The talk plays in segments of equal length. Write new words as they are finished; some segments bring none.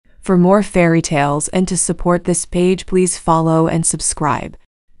For more fairy tales and to support this page, please follow and subscribe.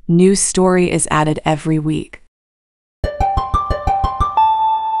 New story is added every week.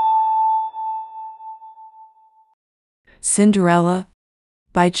 Cinderella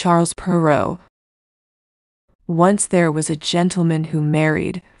by Charles Perrault. Once there was a gentleman who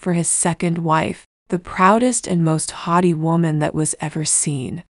married, for his second wife, the proudest and most haughty woman that was ever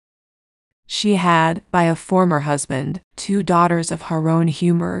seen. She had, by a former husband, 2 daughters of her own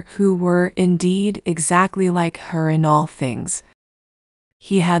humor who were, indeed, exactly like her in all things.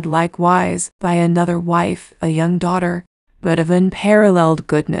 He had likewise, by another wife, a young daughter, but of unparalleled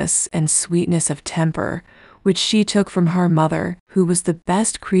goodness and sweetness of temper, which she took from her mother, who was the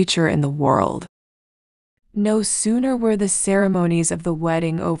best creature in the world. No sooner were the ceremonies of the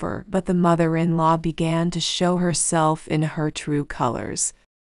wedding over, but the mother-in-law began to show herself in her true colors.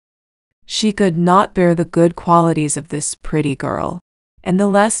 She could not bear the good qualities of this pretty girl, and the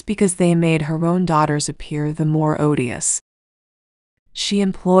less because they made her own daughters appear the more odious. She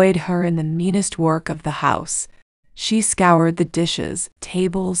employed her in the meanest work of the house. She scoured the dishes,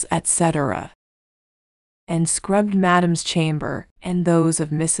 tables, etc., and scrubbed Madame's chamber, and those of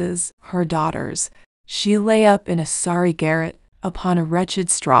Mrs., her daughters. She lay up in a sorry garret, upon a wretched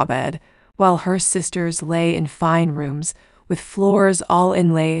straw bed, while her sisters lay in fine rooms, with floors all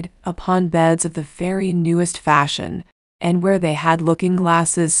inlaid, upon beds of the very newest fashion, and where they had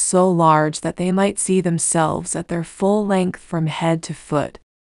looking-glasses so large that they might see themselves at their full length from head to foot.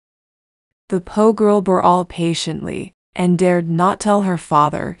 The poor girl bore all patiently, and dared not tell her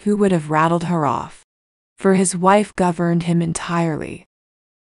father, who would have rattled her off, for his wife governed him entirely.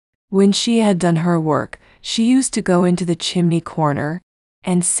 When she had done her work, she used to go into the chimney corner,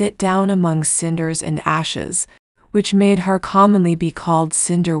 and sit down among cinders and ashes, which made her commonly be called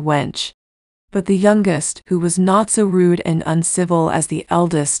Cinder Wench. But the youngest, who was not so rude and uncivil as the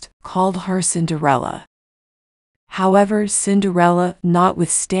eldest, called her Cinderella. However, Cinderella,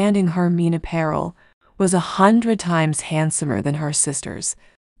 notwithstanding her mean apparel, was 100 times handsomer than her sisters,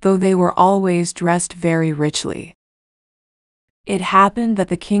 though they were always dressed very richly. It happened that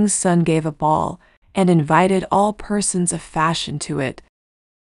the king's son gave a ball, and invited all persons of fashion to it.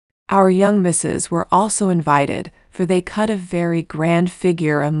 Our young misses were also invited, for they cut a very grand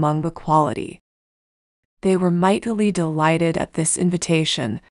figure among the quality. They were mightily delighted at this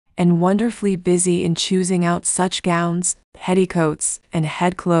invitation, and wonderfully busy in choosing out such gowns, petticoats, and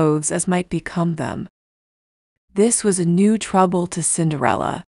head clothes as might become them. This was a new trouble to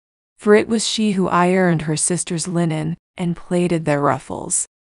Cinderella, for it was she who ironed her sisters' linen, and plaited their ruffles.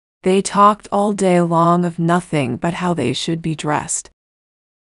 They talked all day long of nothing but how they should be dressed.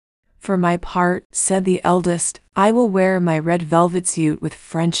 For my part, said the eldest, I will wear my red velvet suit with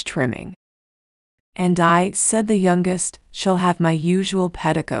French trimming. And I, said the youngest, shall have my usual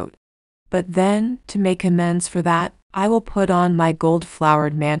petticoat. But then, to make amends for that, I will put on my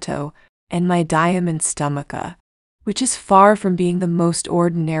gold-flowered manteau, and my diamond stomacher, which is far from being the most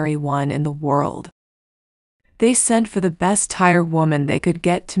ordinary one in the world. They sent for the best tire-woman they could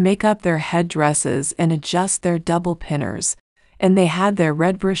get to make up their head-dresses and adjust their double pinners, and they had their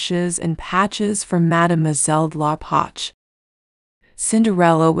red brushes and patches from Mademoiselle de la Poche.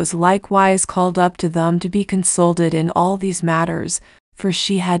 Cinderella was likewise called up to them to be consulted in all these matters, for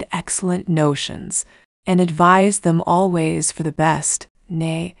she had excellent notions, and advised them always for the best,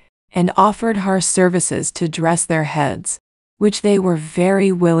 nay, and offered her services to dress their heads, which they were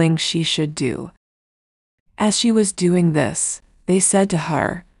very willing she should do. As she was doing this, they said to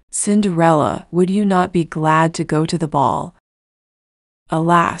her, Cinderella, would you not be glad to go to the ball?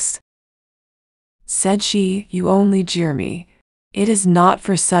 Alas, said she, you only jeer me. It is not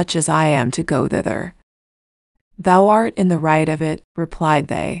for such as I am to go thither. Thou art in the right of it, replied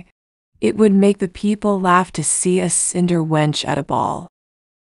they. It would make the people laugh to see a cinder wench at a ball.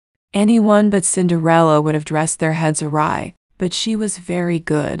 Anyone but Cinderella would have dressed their heads awry, but she was very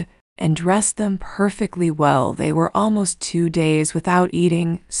good, and dressed them perfectly well. They were almost 2 days without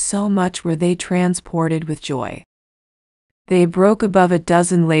eating, so much were they transported with joy. They broke above a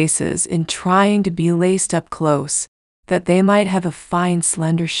dozen laces in trying to be laced up close, that they might have a fine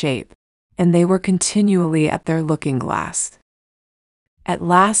slender shape, and they were continually at their looking-glass. At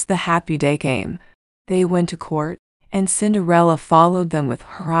last the happy day came. They went to court, and Cinderella followed them with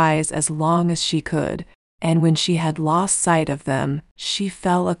her eyes as long as she could, and when she had lost sight of them, she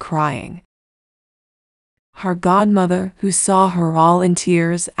fell a-crying. Her godmother, who saw her all in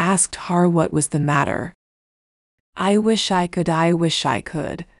tears, asked her what was the matter. I wish I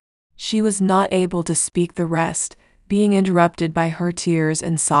could. She was not able to speak the rest, being interrupted by her tears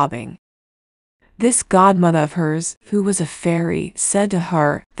and sobbing. This godmother of hers, who was a fairy, said to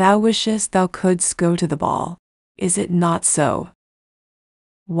her, "Thou wishest thou couldst go to the ball. Is it not so?"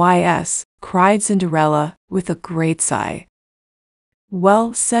 "Why, yes," cried Cinderella, with a great sigh.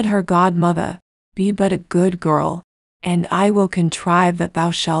 "Well," said her godmother, "be but a good girl, and I will contrive that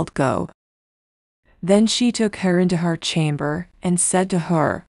thou shalt go." Then she took her into her chamber, and said to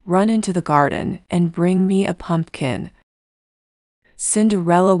her, "Run into the garden, and bring me a pumpkin."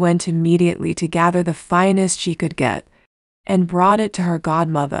 Cinderella went immediately to gather the finest she could get, and brought it to her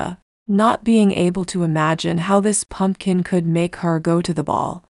godmother, not being able to imagine how this pumpkin could make her go to the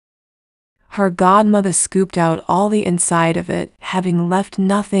ball. Her godmother scooped out all the inside of it, having left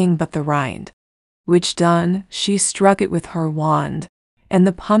nothing but the rind. Which done, she struck it with her wand, and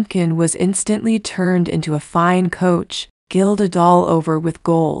the pumpkin was instantly turned into a fine coach, gilded all over with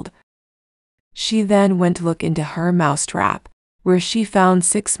gold. She then went to look into her mousetrap, where she found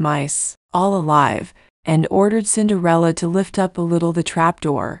 6 mice, all alive, and ordered Cinderella to lift up a little the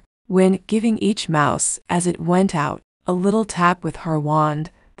trapdoor, when, giving each mouse, as it went out, a little tap with her wand,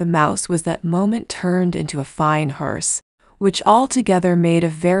 the mouse was that moment turned into a fine horse, which altogether made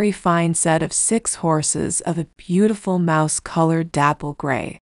a very fine set of 6 horses of a beautiful mouse-colored dapple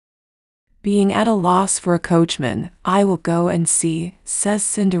gray. "Being at a loss for a coachman, I will go and see," says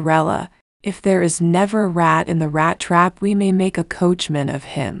Cinderella. "If there is never a rat in the rat trap, we may make a coachman of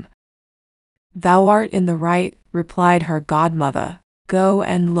him." "Thou art in the right," replied her godmother. "Go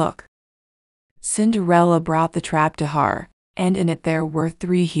and look." Cinderella brought the trap to her, and in it there were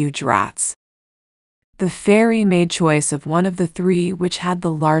 3 huge rats. The fairy made choice of one of the 3 which had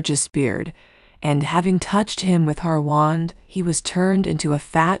the largest beard, and having touched him with her wand, he was turned into a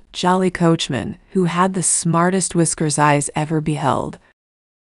fat, jolly coachman, who had the smartest whiskers eyes ever beheld.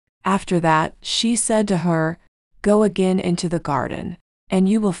 After that, she said to her, "Go again into the garden, and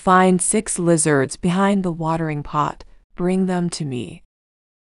you will find 6 lizards behind the watering pot. Bring them to me."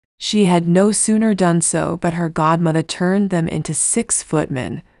 She had no sooner done so, but her godmother turned them into 6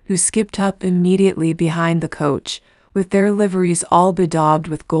 footmen, who skipped up immediately behind the coach, with their liveries all bedaubed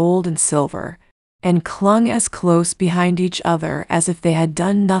with gold and silver, and clung as close behind each other as if they had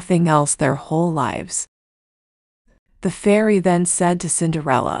done nothing else their whole lives. The fairy then said to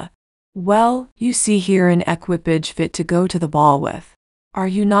Cinderella, "Well, you see here an equipage fit to go to the ball with. Are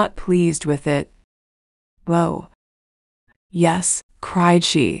you not pleased with it?" "Oh, yes," cried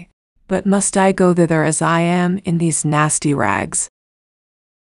she, "but must I go thither as I am in these nasty rags?"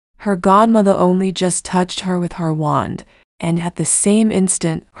 Her godmother only just touched her with her wand, and at the same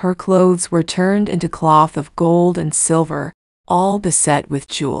instant her clothes were turned into cloth of gold and silver, all beset with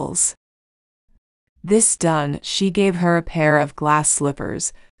jewels. This done, she gave her a pair of glass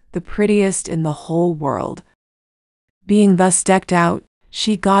slippers, the prettiest in the whole world. Being thus decked out,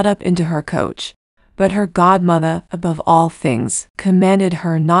 she got up into her coach, but her godmother, above all things, commanded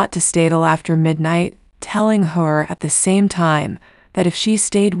her not to stay till after midnight, telling her at the same time that if she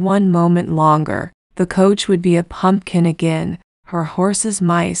stayed one moment longer, the coach would be a pumpkin again, her horses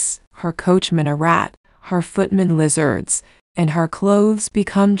mice, her coachman a rat, her footmen lizards, and her clothes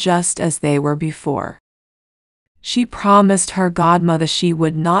become just as they were before. She promised her godmother she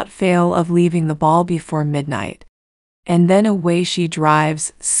would not fail of leaving the ball before midnight, and then away she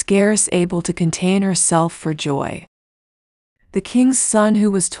drives, scarce able to contain herself for joy. The king's son, who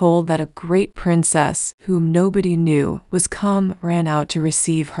was told that a great princess, whom nobody knew, was come, ran out to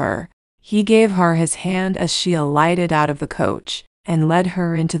receive her. He gave her his hand as she alighted out of the coach, and led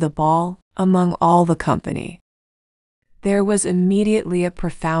her into the ball, among all the company. There was immediately a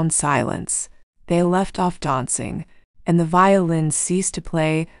profound silence. They left off dancing, and the violins ceased to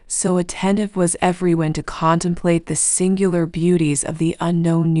play, so attentive was everyone to contemplate the singular beauties of the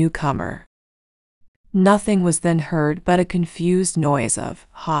unknown newcomer. Nothing was then heard but a confused noise of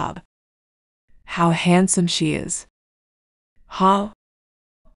 "Hob! How handsome she is! How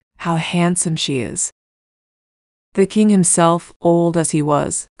handsome she is!" The king himself, old as he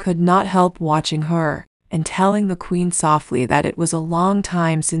was, could not help watching her, and telling the queen softly that it was a long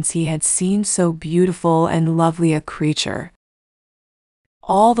time since he had seen so beautiful and lovely a creature.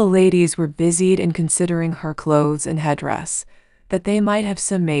 All the ladies were busied in considering her clothes and headdress, that they might have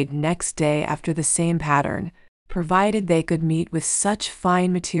some made next day after the same pattern, provided they could meet with such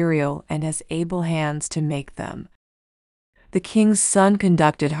fine material and as able hands to make them. The king's son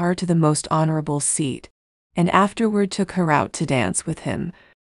conducted her to the most honorable seat, and afterward took her out to dance with him.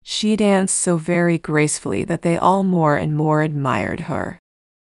 She danced so very gracefully that they all more and more admired her.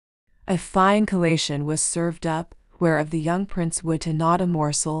 A fine collation was served up, whereof the young prince would not a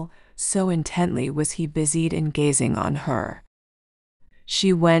morsel, so intently was he busied in gazing on her.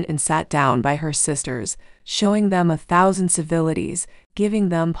 she went and sat down by her sisters, showing them 1,000 civilities, giving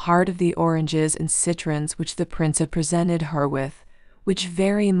them part of the oranges and citrons which the prince had presented her with, which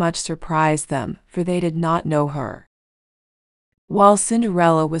very much surprised them, for they did not know her. While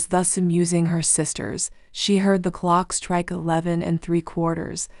Cinderella was thus amusing her sisters, she heard the clock strike 11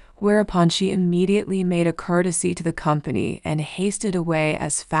 3/4, whereupon she immediately made a courtesy to the company and hasted away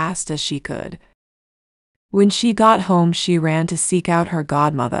as fast as she could. When she got home, she ran to seek out her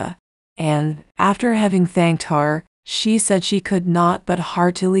godmother, and, after having thanked her, she said she could not but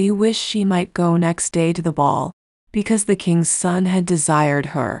heartily wish she might go next day to the ball, because the king's son had desired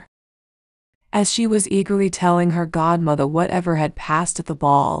her. As she was eagerly telling her godmother whatever had passed at the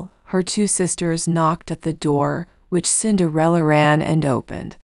ball, her two sisters knocked at the door, which Cinderella ran and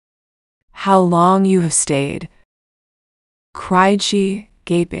opened. "How long you have stayed!" cried she,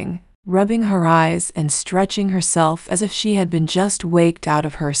 gaping, rubbing her eyes and stretching herself as if she had been just waked out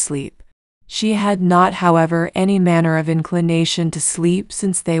of her sleep. She had not, however, any manner of inclination to sleep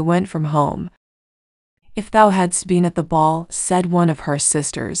since they went from home. "If thou hadst been at the ball," said one of her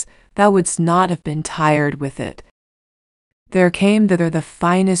sisters, "thou wouldst not have been tired with it. There came thither the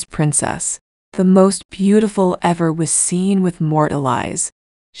finest princess, the most beautiful ever was seen with mortal eyes.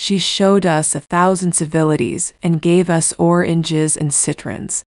 She showed us 1,000 civilities and gave us oranges and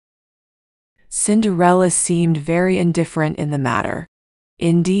citrons." Cinderella seemed very indifferent in the matter.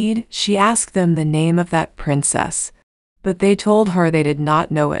 Indeed, she asked them the name of that princess, but they told her they did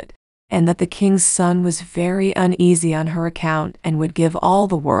not know it, and that the king's son was very uneasy on her account and would give all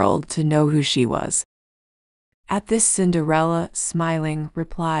the world to know who she was. At this Cinderella, smiling,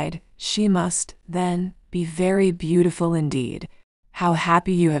 replied, "She must, then, be very beautiful indeed. How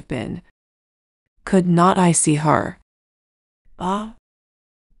happy you have been! Could not I see her? Ah,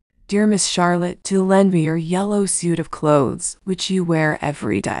 dear Miss Charlotte, to lend me your yellow suit of clothes, which you wear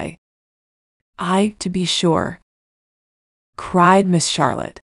every day." "Ay, to be sure," cried Miss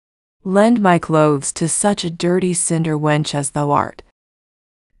Charlotte. "Lend my clothes to such a dirty cinder wench as thou art.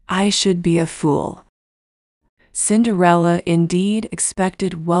 I should be a fool." Cinderella indeed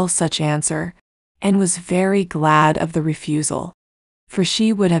expected well such answer, and was very glad of the refusal, for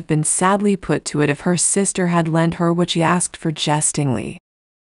she would have been sadly put to it if her sister had lent her what she asked for jestingly.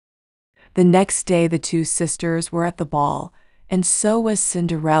 The next day the two sisters were at the ball, and so was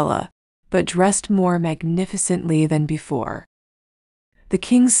Cinderella, but dressed more magnificently than before. The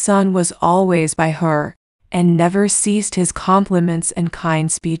king's son was always by her, and never ceased his compliments and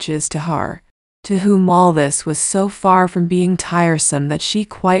kind speeches to her, to whom all this was so far from being tiresome that she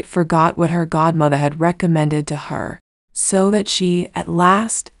quite forgot what her godmother had recommended to her, so that she, at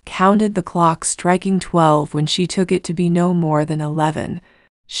last, counted the clock striking 12 when she took it to be no more than 11.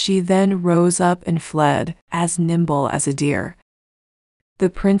 She then rose up and fled, as nimble as a deer. The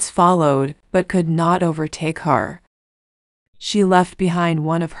prince followed, but could not overtake her. She left behind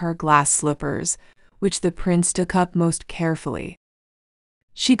one of her glass slippers, which the prince took up most carefully.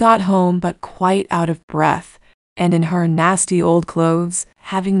 She got home but quite out of breath, and in her nasty old clothes,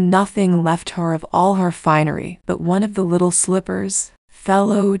 having nothing left her of all her finery but one of the little slippers,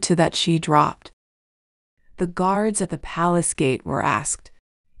 fell to that she dropped. The guards at the palace gate were asked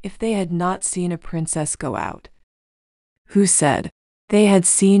if they had not seen a princess go out, who said they had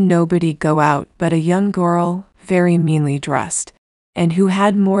seen nobody go out but a young girl, very meanly dressed, and who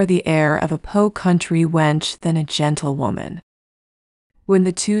had more the air of a country wench than a gentlewoman. When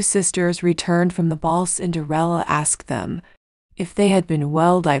the two sisters returned from the ball, Cinderella asked them if they had been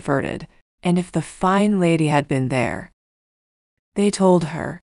well diverted, and if the fine lady had been there. They told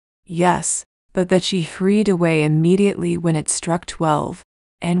her, yes, but that she hurried away immediately when it struck 12,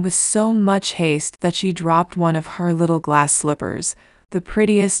 and with so much haste that she dropped one of her little glass slippers, the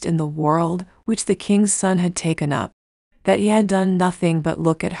prettiest in the world, which the king's son had taken up, that he had done nothing but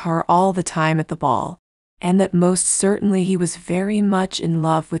look at her all the time at the ball, and that most certainly he was very much in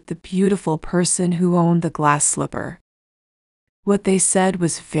love with the beautiful person who owned the glass slipper. What they said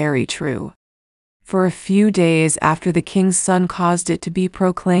was very true. For a few days after, the king's son caused it to be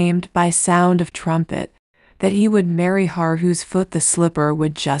proclaimed by sound of trumpet that he would marry her whose foot the slipper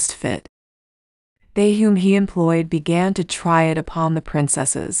would just fit. They whom he employed began to try it upon the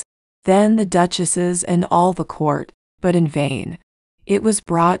princesses, then the duchesses and all the court, but in vain. It was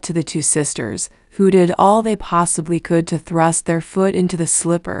brought to the two sisters, who did all they possibly could to thrust their foot into the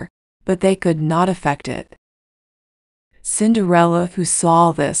slipper, but they could not effect it. Cinderella, who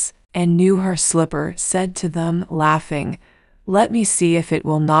saw this, and knew her slipper, said to them, laughing, "Let me see if it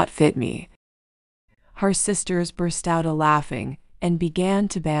will not fit me." Her sisters burst out a-laughing, and began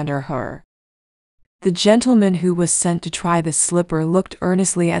to banter her. The gentleman who was sent to try the slipper looked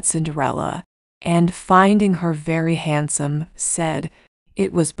earnestly at Cinderella, and finding her very handsome, said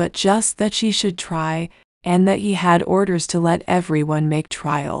it was but just that she should try, and that he had orders to let everyone make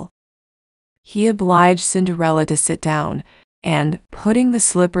trial. He obliged Cinderella to sit down, and, putting the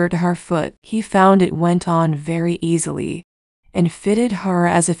slipper to her foot, he found it went on very easily, and fitted her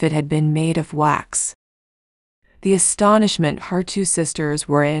as if it had been made of wax. The astonishment her two sisters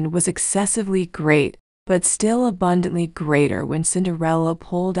were in was excessively great, but still abundantly greater when Cinderella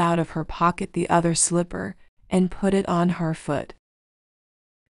pulled out of her pocket the other slipper, and put it on her foot.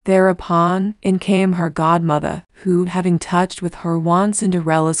 Thereupon, in came her godmother, who, having touched with her wand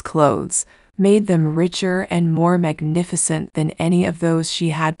Cinderella's clothes, made them richer and more magnificent than any of those she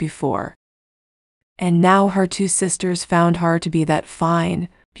had before. And now her two sisters found her to be that fine,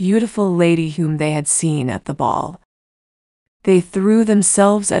 beautiful lady whom they had seen at the ball. They threw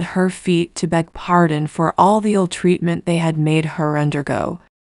themselves at her feet to beg pardon for all the ill treatment they had made her undergo.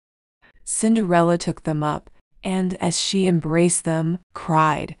 Cinderella took them up, and, as she embraced them,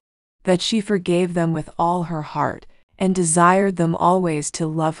 cried that she forgave them with all her heart, and desired them always to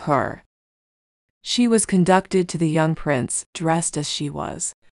love her. She was conducted to the young prince, dressed as she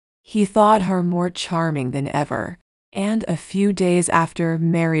was. He thought her more charming than ever, and a few days after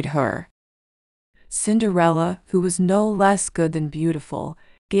married her. Cinderella, who was no less good than beautiful,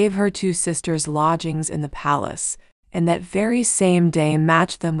 gave her two sisters lodgings in the palace, and that very same day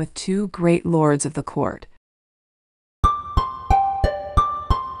matched them with two great lords of the court.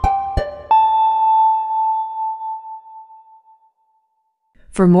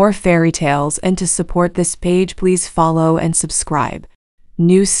 For more fairy tales and to support this page, please follow and subscribe.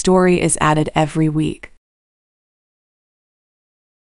 New story is added every week.